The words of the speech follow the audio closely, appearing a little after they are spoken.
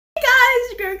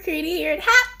guys, your girl Kari here, and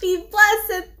happy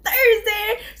blessed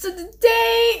Thursday. So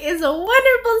today is a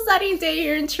wonderful sunny day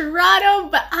here in Toronto,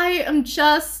 but I am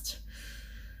just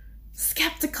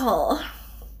skeptical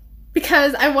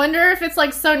because I wonder if it's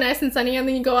like so nice and sunny and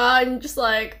then you go out and just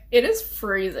like it is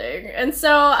freezing. And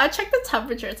so I checked the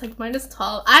temperature, it's like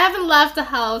 -12. I haven't left the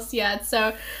house yet,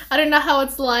 so I don't know how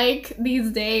it's like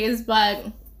these days, but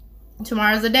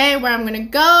tomorrow's the day where I'm gonna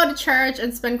go to church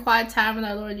and spend quiet time with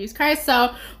our Lord Jesus Christ.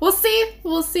 So we'll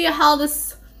see how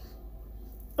this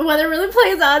weather really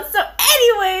plays out. So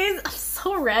anyways, I'm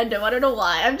so random, I don't know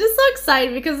why. I'm just so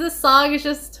excited because this song is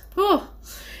just, whew,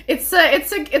 it's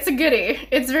a goodie.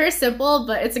 It's very simple,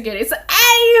 but it's a goodie. So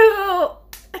anywho,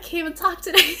 I can't even talk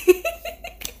today.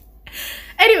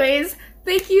 Anyways,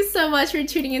 thank you so much for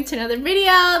tuning into another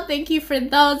video. Thank you for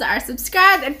those that are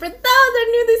subscribed, and for those that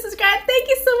are newly subscribed, thank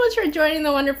you so much for joining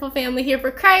the wonderful family here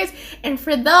for Christ. And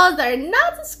for those that are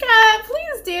not subscribed,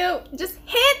 please do just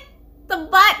hit the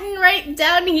button right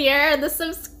down here, the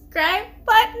subscribe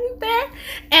button there,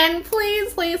 and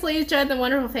please join the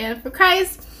wonderful family for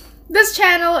Christ. This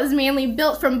channel is mainly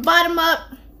built from bottom up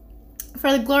for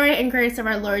the glory and grace of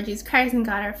our Lord Jesus Christ and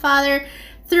God our Father,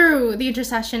 through the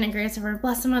intercession and grace of our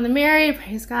Blessed Mother Mary,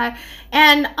 praise God.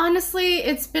 And honestly,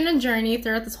 it's been a journey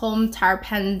throughout this whole entire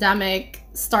pandemic,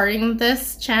 starting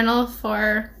this channel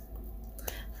for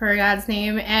God's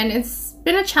name, and it's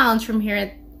been a challenge from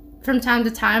time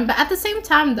to time, but at the same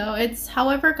time though, it's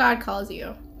however God calls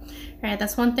you. Right,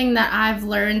 that's one thing that I've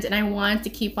learned, and I want to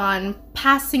keep on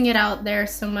passing it out there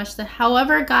so much, that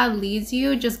however God leads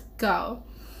you, just go.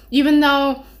 Even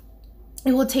though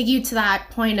it will take you to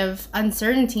that point of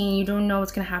uncertainty and you don't know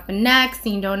what's going to happen next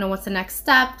and you don't know what's the next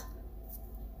step,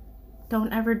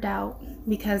 don't ever doubt,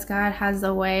 because God has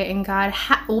a way, and God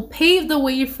will pave the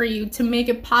way for you to make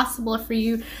it possible for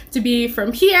you to be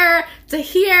from here to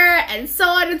here and so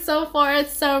on and so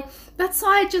forth. So that's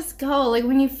why I just go. Like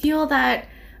when you feel that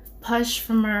push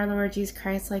from our Lord Jesus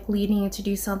Christ, like leading you to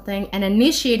do something and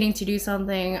initiating to do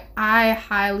something, I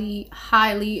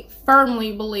highly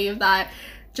firmly believe that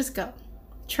just go.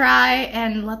 Try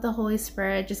and let the Holy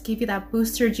Spirit just give you that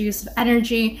booster juice of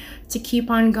energy to keep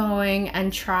on going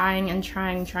and trying,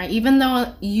 even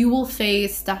though you will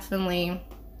face definitely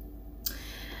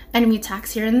enemy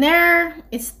attacks here and there.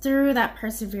 It's through that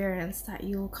perseverance that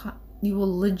you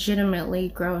will legitimately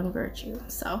grow in virtue.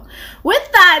 So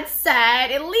with that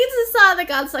said, it leads us on the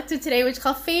God selected today, which is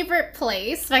called Favorite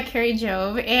Place by Kari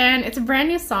Jobe, and it's a brand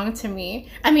new song to me.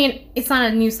 I mean, it's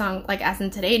not a new song like as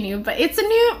in today new, but it's a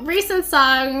new recent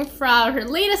song from her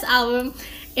latest album,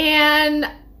 and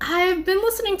I've been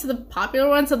listening to the popular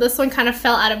one, so this one kind of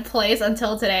fell out of place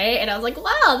until today, and I was like,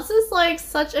 wow, this is like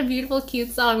such a beautiful,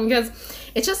 cute song, because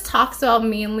it just talks about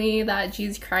mainly that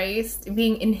Jesus Christ,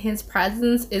 being in his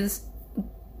presence, is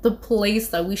the place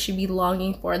that we should be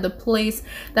longing for, the place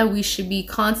that we should be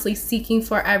constantly seeking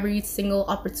for every single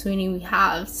opportunity we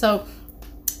have. So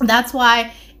that's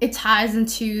why it ties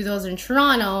into those in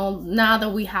Toronto. Now that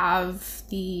we have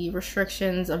the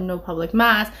restrictions of no public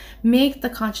mass, make the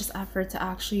conscious effort to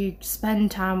actually spend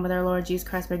time with our Lord Jesus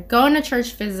Christ by going to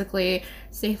church physically,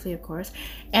 safely of course,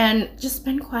 and just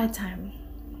spend quiet time.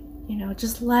 You know,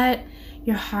 just let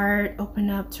your heart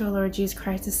open up to our Lord Jesus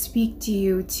Christ to speak to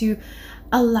you, to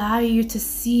allow you to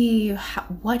see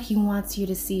what he wants you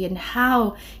to see and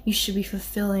how you should be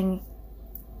fulfilling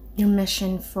your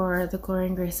mission for the glory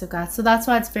and grace of God. So that's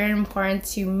why it's very important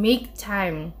to make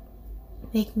time,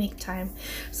 make time,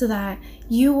 so that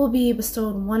you will be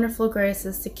bestowed wonderful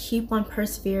graces to keep on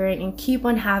persevering and keep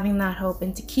on having that hope,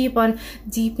 and to keep on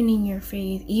deepening your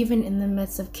faith even in the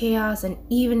midst of chaos and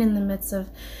even in the midst of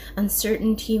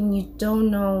uncertainty when you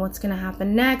don't know what's going to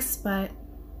happen next. But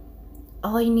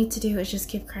all you need to do is just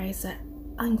give Christ that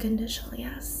unconditional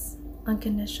yes.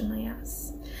 Unconditional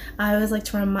yes. I always like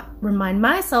to remind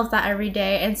myself that every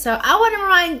day, and so I want to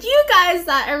remind you guys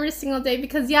that every single day,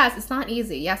 because yes, it's not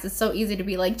easy. Yes, it's so easy to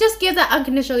be like, just give that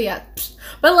unconditional yes,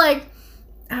 but like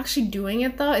actually doing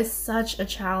it though is such a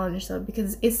challenge though,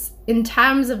 because it's in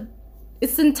times of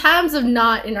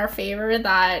not in our favor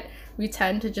that we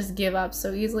tend to just give up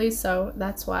so easily. So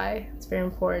that's why it's very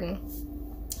important.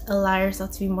 Allow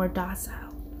yourself to be more docile,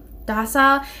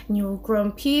 and you will grow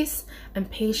in peace and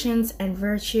patience and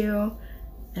virtue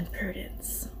and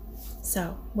prudence.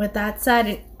 So with that said,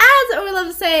 and as I would love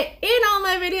to say in all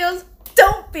my videos,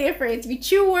 don't be afraid to be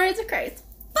true words of Christ.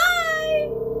 Bye.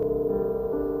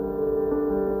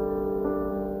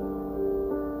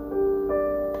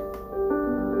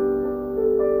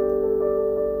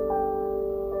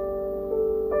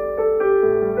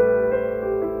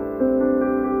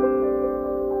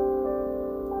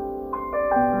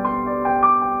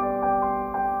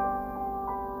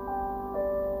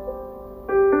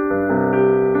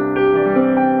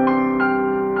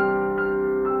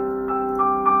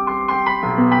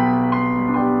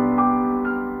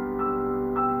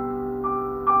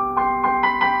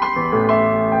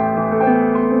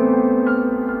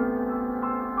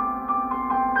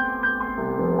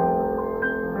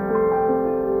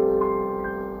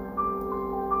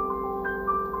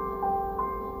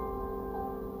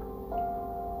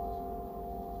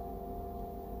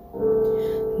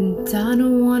 and I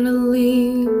don't wanna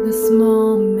leave this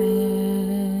moment.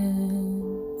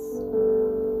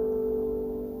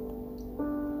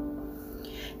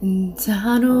 And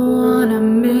I don't wanna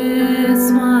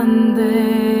miss one thing.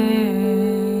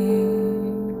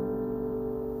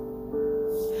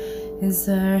 Is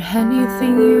there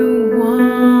anything you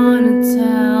wanna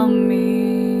tell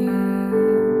me?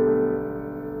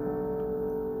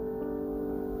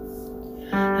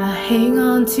 I hang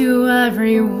on to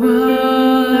every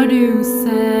word you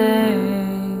say.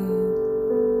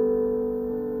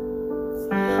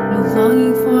 I'm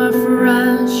longing for a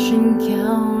fresh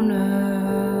encounter.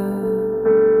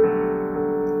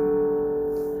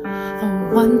 A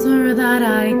wonder that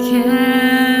I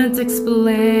can't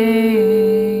explain.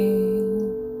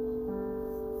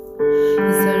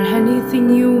 Is there anything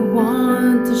you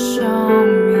want to show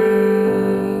me?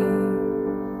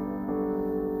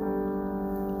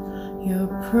 Your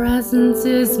presence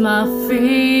is my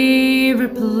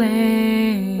favorite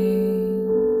place.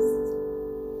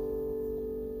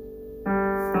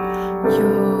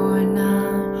 You're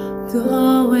not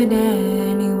going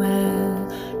anywhere,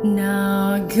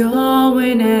 not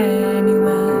going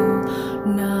anywhere,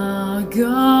 not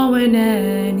going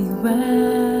anywhere.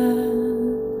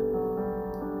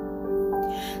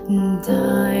 And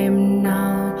I'm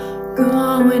not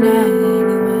going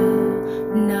anywhere,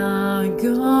 not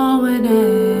going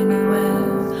anywhere,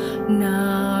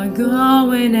 not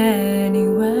going anywhere.